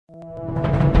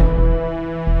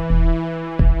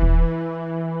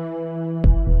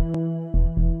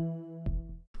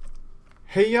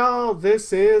Hey y'all,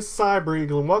 this is Cyber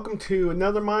Eagle and welcome to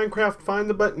another Minecraft Find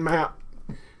the Button map.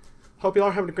 Hope y'all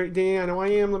are having a great day. I know I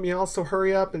am. Let me also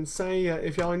hurry up and say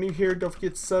if y'all are new here, don't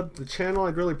forget to sub to the channel.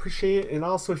 I'd really appreciate it. And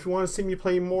also if you want to see me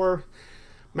play more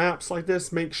maps like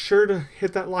this, make sure to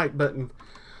hit that like button.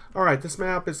 Alright, this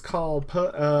map is called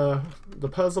the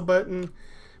Puzzle Button,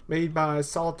 made by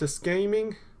Saltus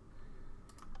Gaming.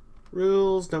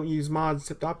 Rules: don't use mods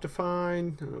except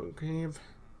Optifine. Okay.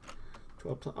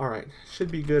 Alright,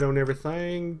 should be good on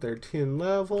everything. They're 10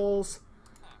 levels.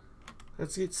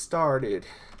 Let's get started.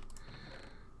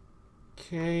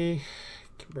 Okay,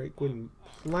 can break wooden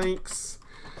planks.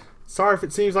 Sorry if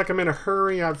it seems like I'm in a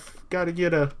hurry. I've got to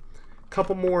get a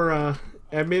couple more,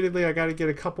 admittedly I got to get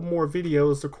a couple more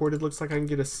videos recorded. Looks like I can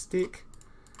get a stick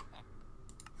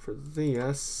for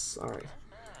this. Alright.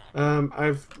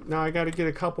 Now I got to get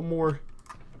a couple more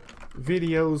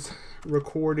videos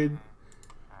recorded.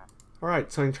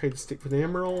 Alright, so I can trade the stick for the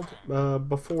emerald.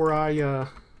 Before I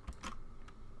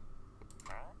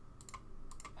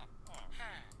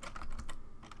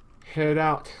head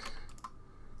out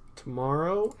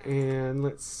tomorrow, and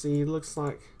let's see, looks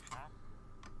like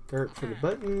dirt for the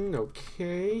button.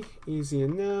 Okay, easy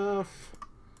enough.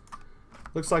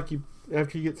 Looks like you,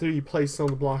 after you get through, you place on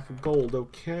the block of gold.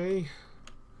 Okay.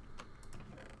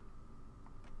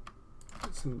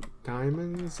 Some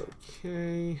diamonds.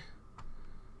 Okay.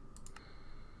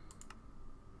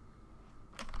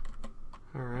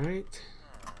 Alright.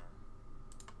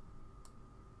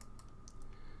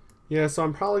 Yeah, so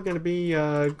I'm probably going to be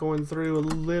going through a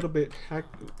little bit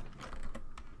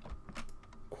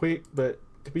quick, but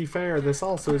to be fair, this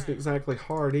also isn't exactly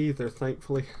hard either,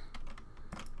 thankfully.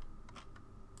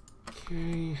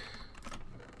 Okay.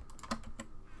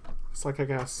 Looks like I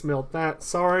gotta smelt that.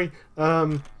 Sorry.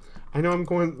 I know I'm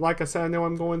going, like I said, I know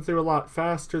I'm going through a lot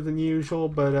faster than usual,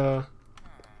 but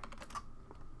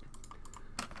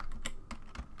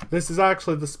this is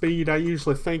actually the speed I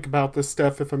usually think about this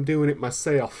stuff if I'm doing it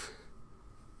myself.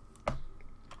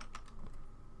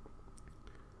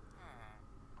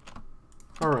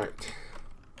 Alright.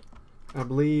 I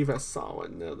believe I saw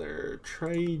another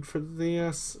trade for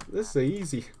this. This is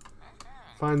easy.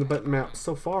 Find the button map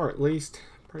so far, at least.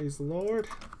 Praise the Lord.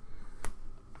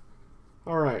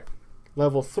 Alright.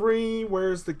 Level 3.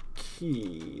 Where's the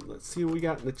key? Let's see what we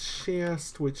got in the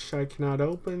chest, which I cannot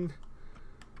open.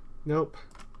 Nope.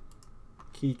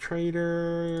 Key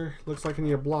trader. Looks like I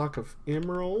need a block of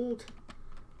emerald.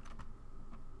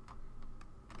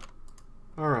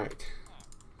 Alright.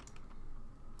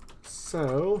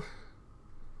 So,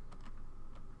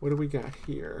 what do we got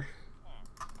here?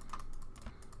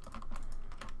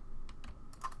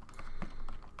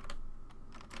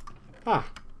 Ah.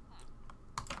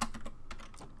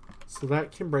 So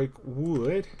that can break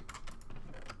wood.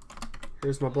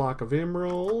 Here's my block of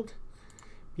emerald.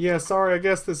 Yeah, sorry, I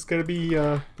guess this is going to be,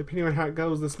 depending on how it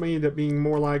goes, this may end up being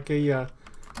more like a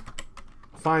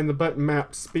find the button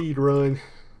map speed run.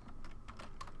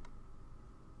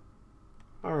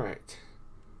 Alright.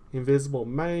 Invisible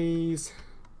maze.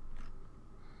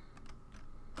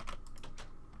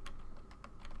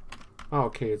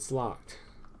 Okay, it's locked.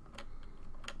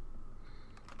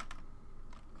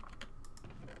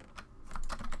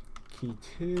 Key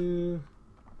 2.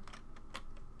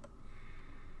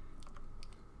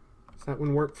 Does that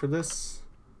one work for this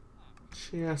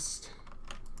chest?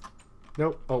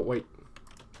 Nope. Oh, wait.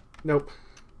 Nope.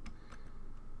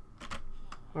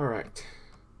 Alright.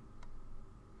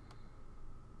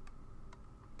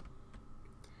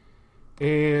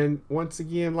 And once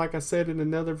again, like I said in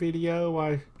another video,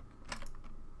 I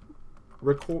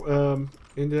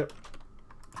ended up...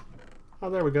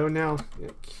 Oh, there we go. Now,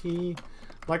 key.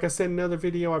 Like I said in another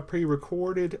video, I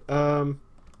pre-recorded.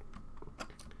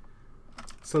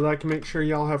 So that I can make sure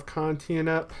y'all have content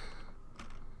up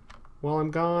while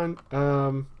I'm gone.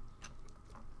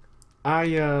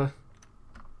 I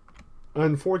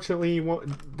unfortunately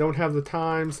don't have the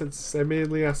time, since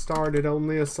admittedly I started on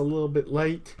this a little bit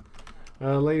late.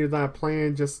 Later than I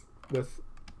planned, just with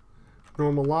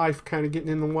normal life kind of getting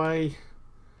in the way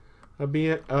a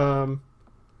bit.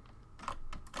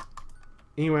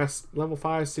 Anyway, level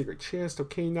 5 secret chest.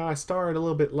 Okay, now I started a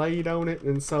little bit late on it,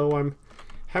 and so I'm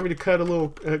having to cut a little,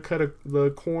 the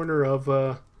corner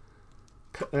of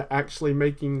actually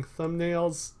making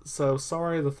thumbnails. So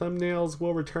sorry, the thumbnails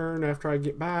will return after I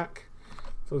get back.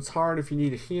 So it's hard. If you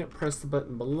need a hint, press the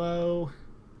button below.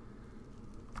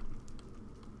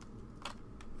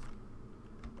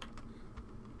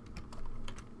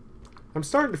 I'm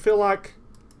starting to feel like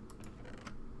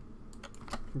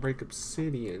break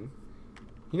obsidian.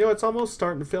 You know, it's almost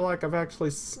starting to feel like I've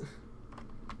actually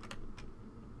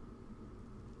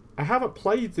I haven't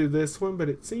played through this one, but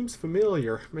it seems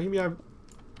familiar. Maybe I've...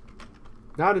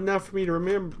 Not enough for me to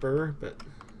remember, but...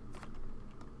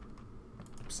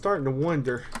 I'm starting to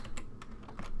wonder.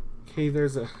 Okay,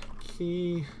 there's a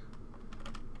key.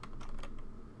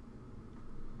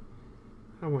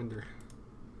 I wonder.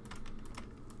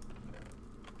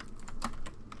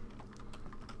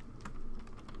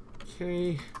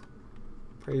 Okay.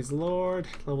 Praise the Lord.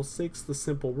 Level 6, the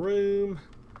simple room.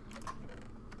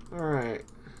 Alright.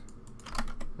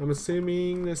 I'm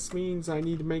assuming this means I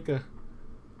need to make a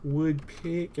wood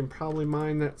pick and probably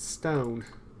mine that stone.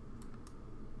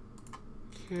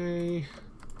 Okay.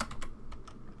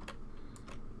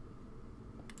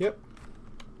 Yep.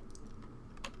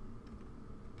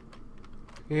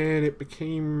 And it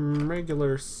became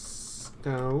regular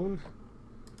stone.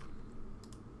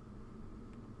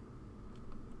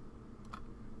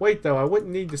 Wait though, I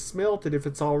wouldn't need to smelt it if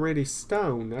it's already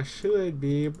stone. I should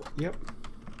be able... Yep.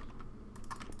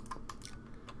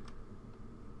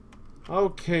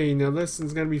 Okay, now this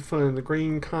is going to be fun. The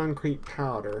green concrete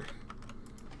powder.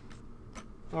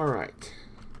 Alright.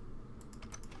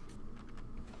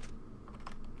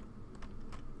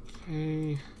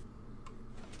 Okay.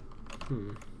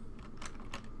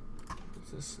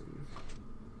 What's this?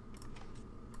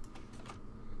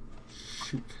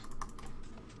 Shoot.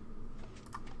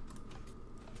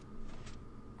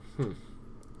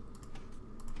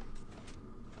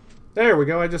 There we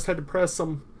go. I just had to press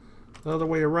them the other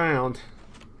way around.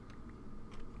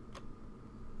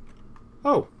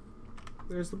 Oh,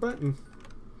 there's the button.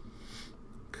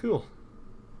 Cool.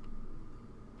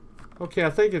 Okay,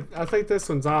 I think this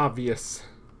one's obvious.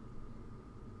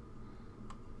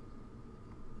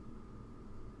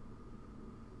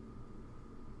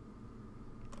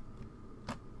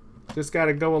 Just got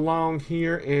to go along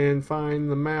here and find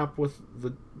the map with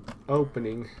the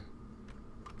opening.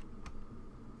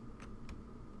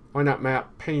 Or not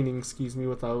map, painting, excuse me,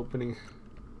 with the opening.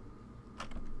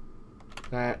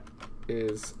 That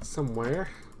is somewhere.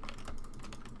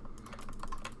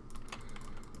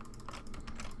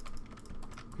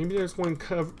 Maybe there's one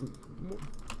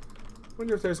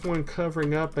wonder if there's one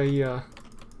covering up a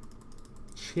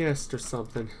chest or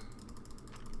something.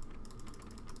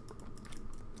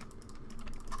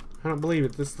 I don't believe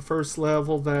it. This is the first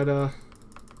level that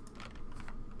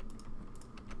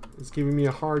is giving me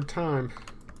a hard time.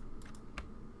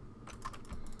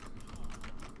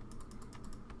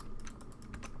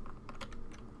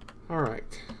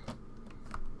 Alright.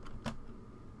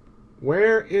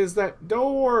 Where is that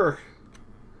door?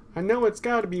 I know it's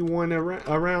got to be one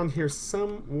around here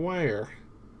somewhere.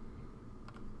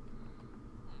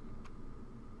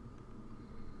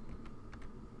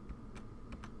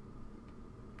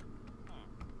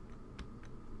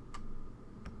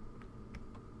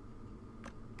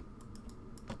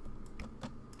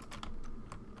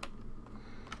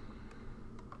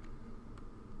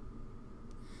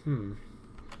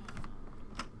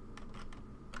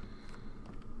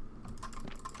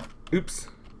 Oops.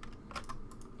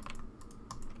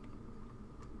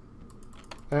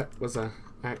 That was an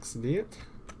accident.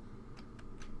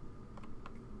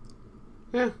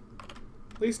 Yeah.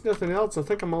 At least nothing else. I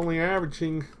think I'm only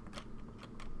averaging,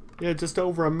 yeah, just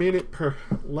over a minute per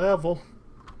level.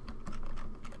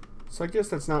 So I guess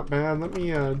that's not bad. Let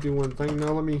me do one thing.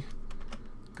 Now let me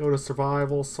go to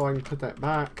survival so I can put that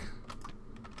back.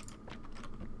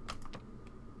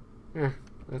 Yeah,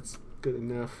 that's good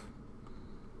enough.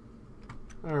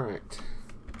 Alright.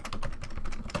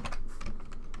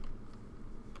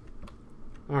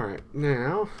 Alright,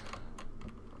 now,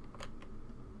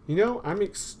 you know, I'm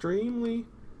extremely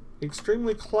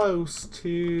close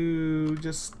to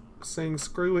just saying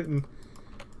screw it and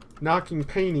knocking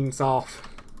paintings off.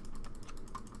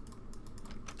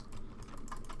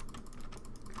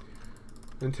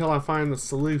 Until I find the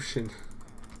solution.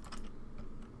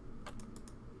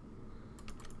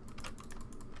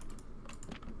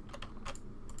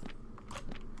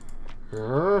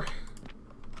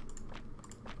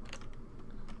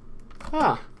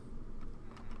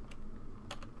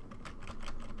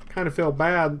 Kind of feel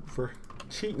bad for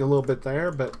cheating a little bit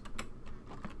there, but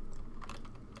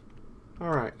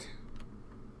alright.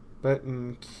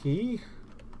 Button key.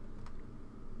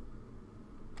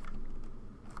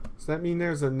 Does that mean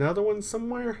there's another one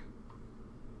somewhere?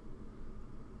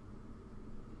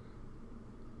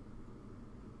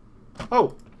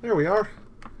 Oh, there we are.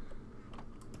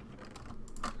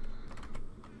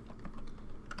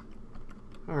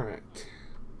 Alright.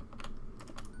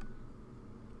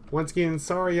 Once again,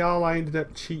 sorry y'all, I ended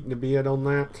up cheating a bit on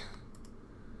that.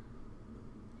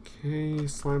 Okay,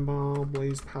 slime ball,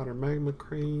 blaze powder, magma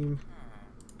cream.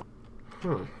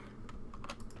 Huh.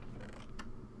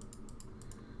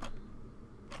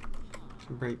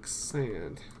 can break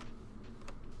sand.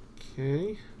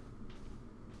 Okay.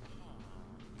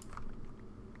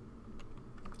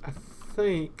 I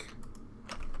think,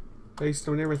 based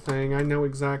on everything, I know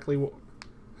exactly what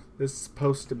this is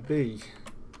supposed to be.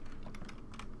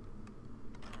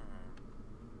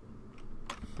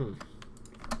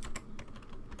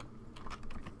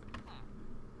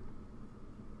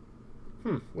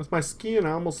 With my skin,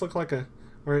 I almost look like a...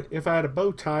 Or if I had a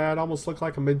bow tie, I'd almost look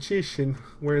like a magician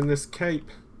wearing this cape.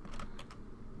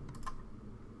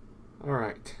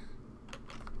 Alright.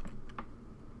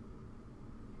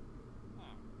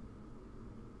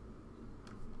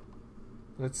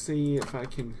 Let's see if I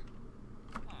can...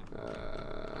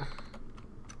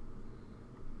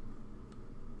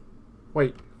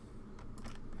 Wait.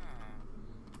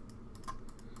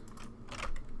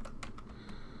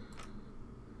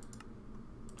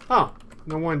 Oh,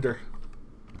 no wonder.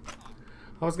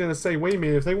 I was going to say, wait a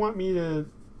minute, if they want me to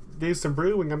do some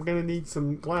brewing, I'm going to need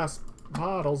some glass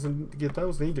bottles, and to get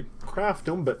those, I need to craft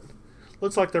them, but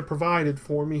looks like they're provided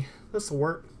for me. This will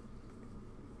work.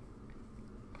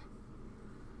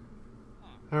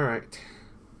 Alright.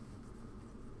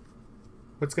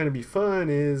 What's going to be fun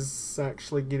is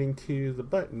actually getting to the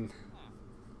button.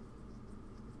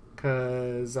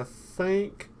 Because I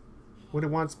think what it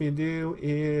wants me to do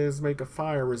is make a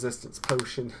fire resistance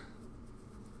potion.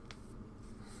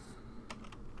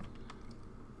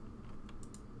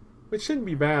 Which shouldn't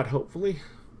be bad, hopefully.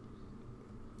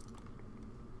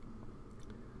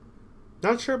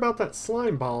 Not sure about that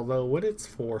slime ball, though, what it's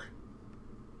for.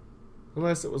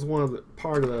 Unless it was one of the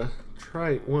part of the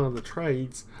one of the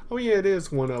trades. Oh yeah, it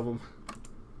is one of them.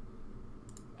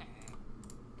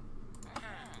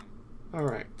 All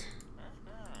right.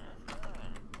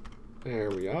 There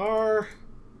we are.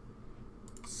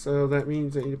 So that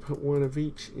means I need to put one of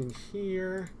each in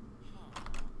here.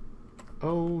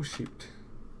 Oh shoot.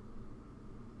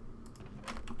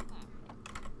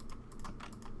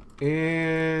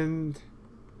 And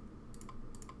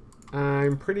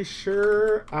I'm pretty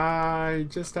sure I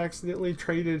just accidentally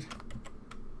traded...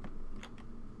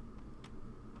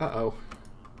 Uh-oh.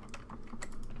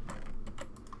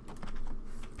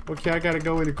 Okay, I gotta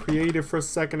go into creative for a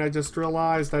second. I just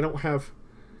realized I don't have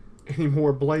any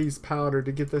more blaze powder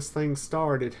to get this thing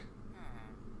started.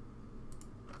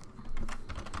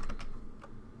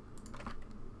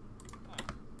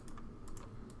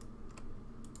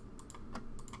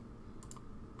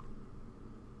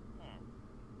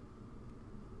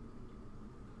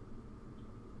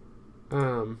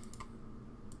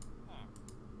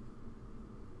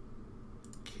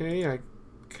 Okay, I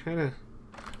kind of...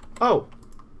 Oh!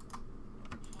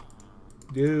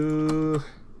 Dude.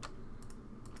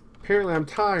 Apparently I'm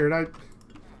tired.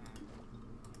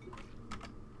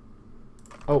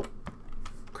 Oh.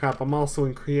 Crap, I'm also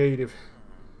in creative.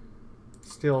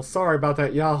 Still, sorry about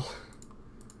that, y'all.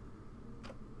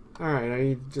 Alright, I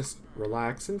need to just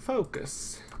relax and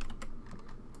focus.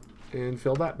 And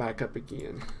fill that back up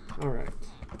again. Alright.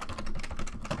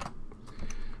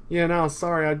 Yeah, no,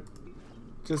 sorry,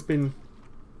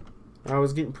 I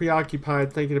was getting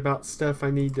preoccupied thinking about stuff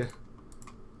I need to...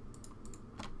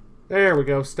 There we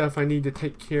go, stuff I need to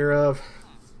take care of.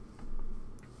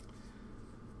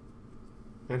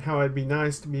 And how it'd be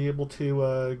nice to be able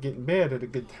to get in bed at a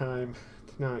good time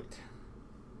tonight.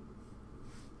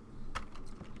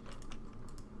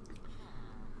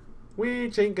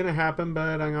 Which ain't gonna happen,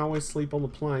 but I can always sleep on the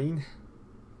plane.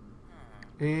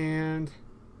 And...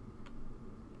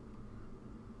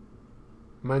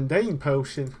 Mundane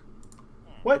potion.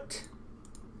 What?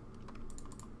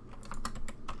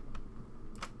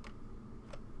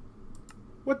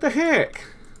 What the heck?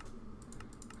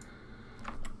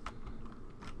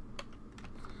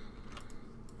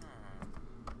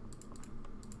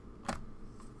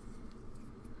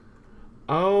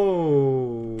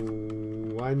 Oh,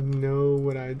 I know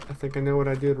what I think I know what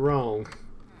I did wrong.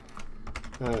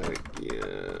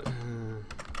 Yeah.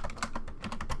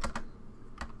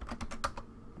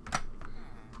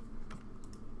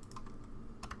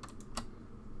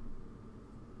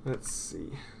 Let's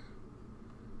see.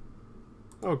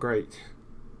 Oh, great.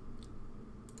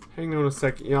 Hang on a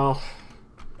second, y'all.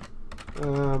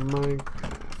 Minecraft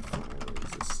fire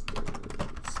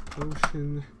resistance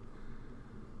potion.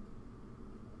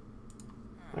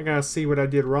 I gotta see what I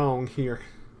did wrong here.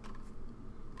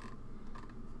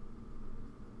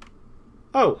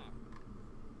 Oh!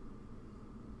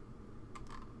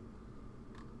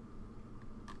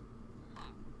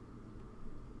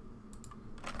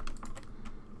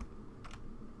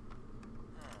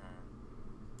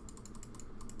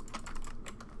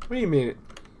 Wait a minute.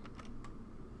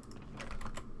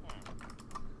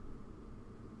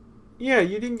 Yeah,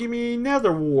 you didn't give me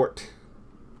nether wart.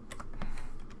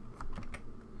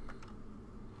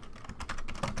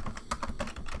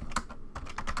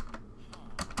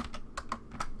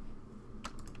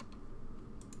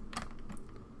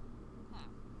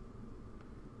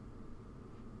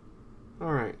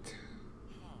 All right.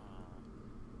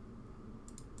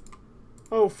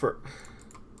 Oh, for...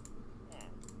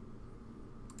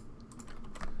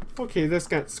 Okay, this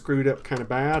got screwed up kind of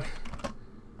bad.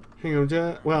 Hang on,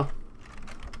 just... Well...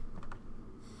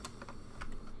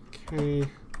 Okay.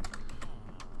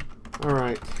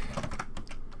 Alright.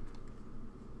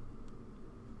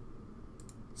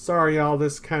 Sorry, y'all,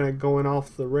 this kind of going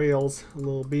off the rails a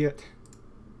little bit.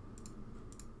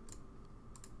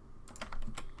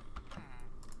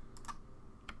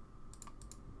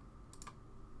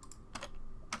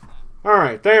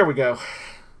 Alright, there we go.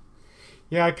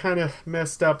 Yeah, I kind of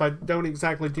messed up. I don't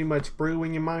exactly do much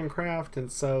brewing in Minecraft, and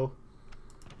so...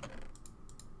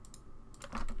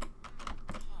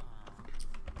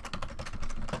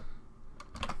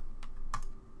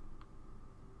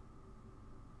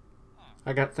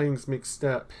 I got things mixed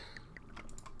up.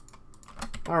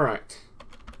 Alright.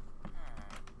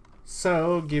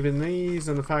 So, given these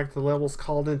and the fact the level's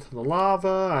called into the lava,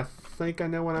 I think I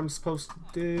know what I'm supposed to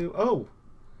do. Oh!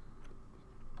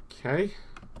 Okay.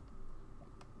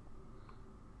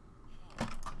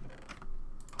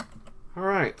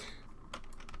 Alright.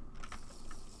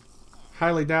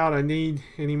 Highly doubt I need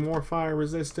any more fire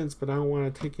resistance, but I don't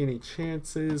want to take any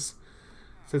chances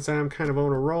since I'm kind of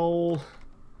on a roll.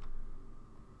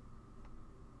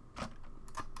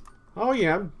 Oh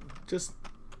yeah, I'm just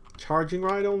charging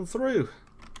right on through.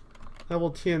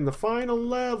 Level 10, the final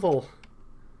level.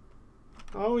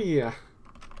 Oh yeah.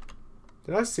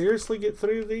 Did I seriously get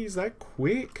through these that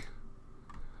quick?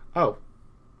 Oh.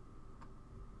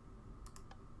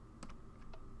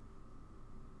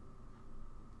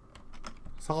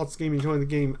 Solid scheme, enjoying the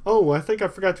game. Oh, I think I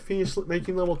forgot to finish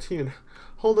making level 10.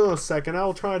 Hold on a second, I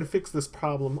will try to fix this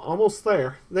problem. Almost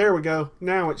there. There we go.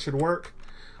 Now it should work.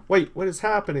 Wait, what is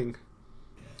happening?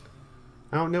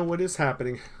 I don't know what is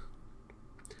happening.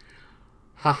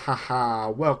 Ha ha ha.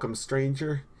 Welcome,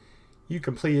 stranger. You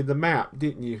completed the map,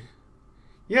 didn't you?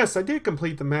 Yes, I did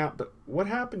complete the map, but what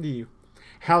happened to you?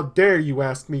 How dare you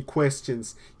ask me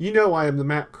questions? You know I am the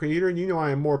map creator, and you know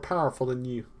I am more powerful than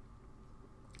you.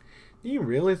 Do you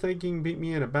really think you can beat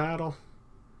me in a battle?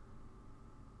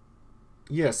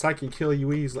 Yes, I can kill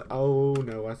you easily. Oh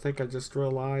no, I think I just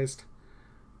realized.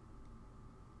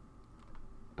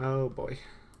 Oh boy.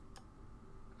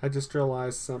 I just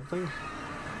realized something.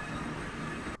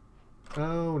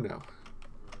 Oh no.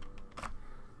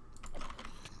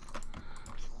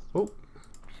 Oh.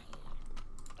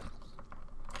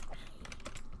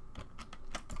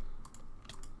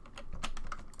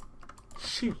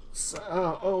 Shoots.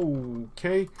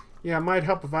 Okay. Yeah, it might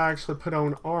help if I actually put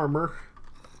on armor.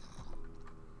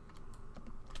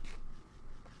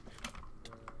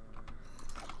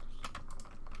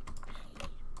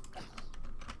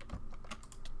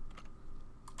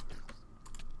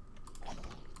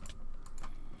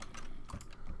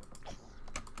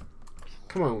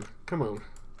 Come on, come on.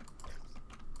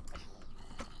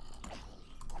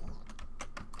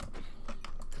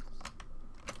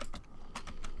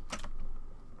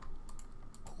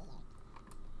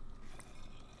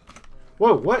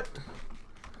 Whoa, what?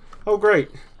 Oh, great.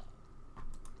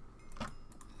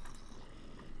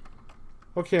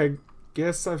 Okay, I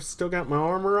guess I've still got my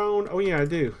armor on. Oh, yeah, I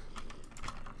do.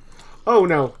 Oh,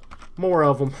 no. More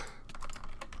of them.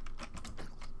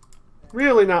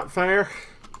 Really not fair.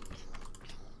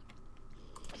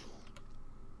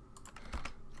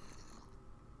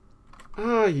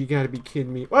 Oh, you gotta be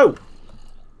kidding me. Whoa!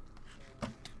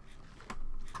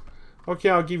 Okay,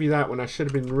 I'll give you that one. I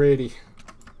should have been ready.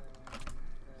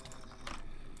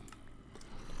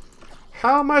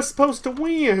 How am I supposed to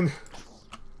win?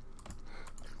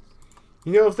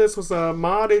 You know, if this was a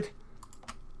modded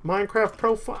Minecraft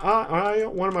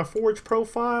profile, one of my Forge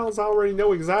profiles, I already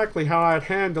know exactly how I'd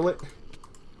handle it.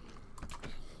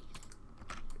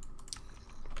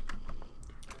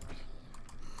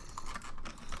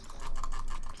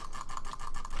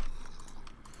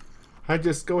 I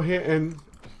just go ahead and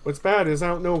what's bad is I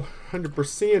don't know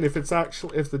 100% if it's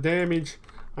actually, if the damage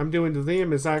I'm doing to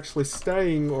them is actually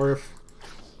staying or if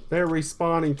they're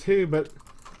respawning too, but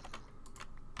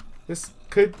this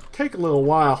could take a little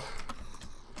while.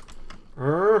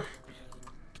 And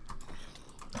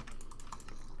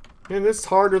this is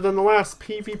harder than the last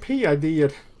PvP I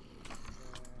did.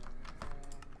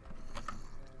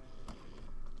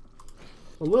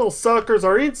 The little suckers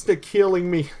are insta-killing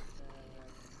me.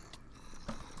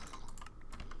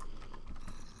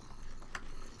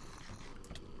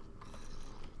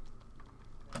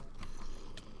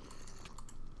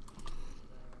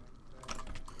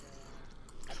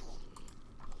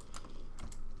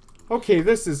 Okay,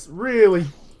 this is really,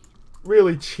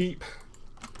 really cheap.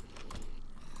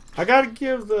 I gotta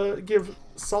give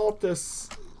Salt this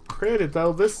credit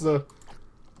though. This is a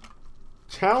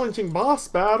challenging boss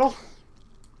battle.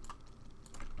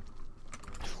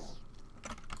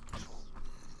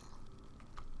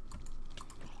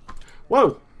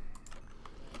 Whoa!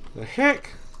 The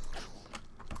heck?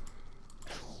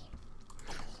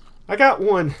 I got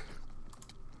one.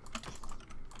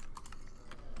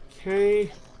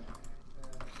 Okay.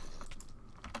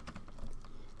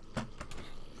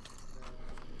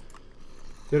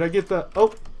 Did I get the...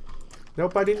 Oh!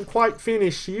 Nope, I didn't quite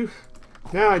finish you.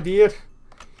 Now I did.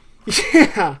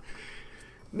 Yeah!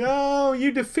 No,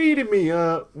 you defeated me.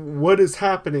 What is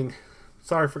happening?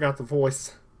 Sorry, I forgot the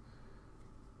voice.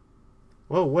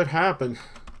 Whoa, what happened?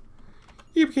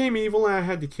 You became evil and I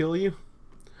had to kill you.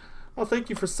 Oh, thank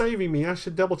you for saving me. I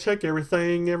should double check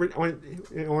everything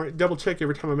or double check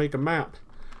every time I make a map.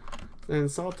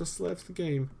 And Salt just left the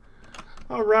game.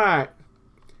 Alright.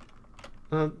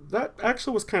 That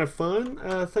actually was kind of fun.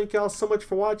 Thank y'all so much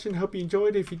for watching. Hope you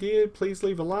enjoyed it. If you did, please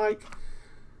leave a like.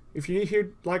 If you're new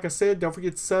here, like I said, don't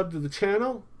forget to sub to the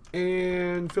channel.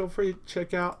 And feel free to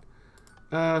check out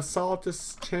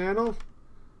Salt's channel.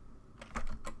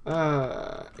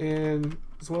 And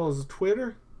as well as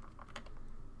Twitter.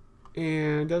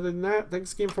 And other than that,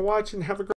 thanks again for watching. Have a great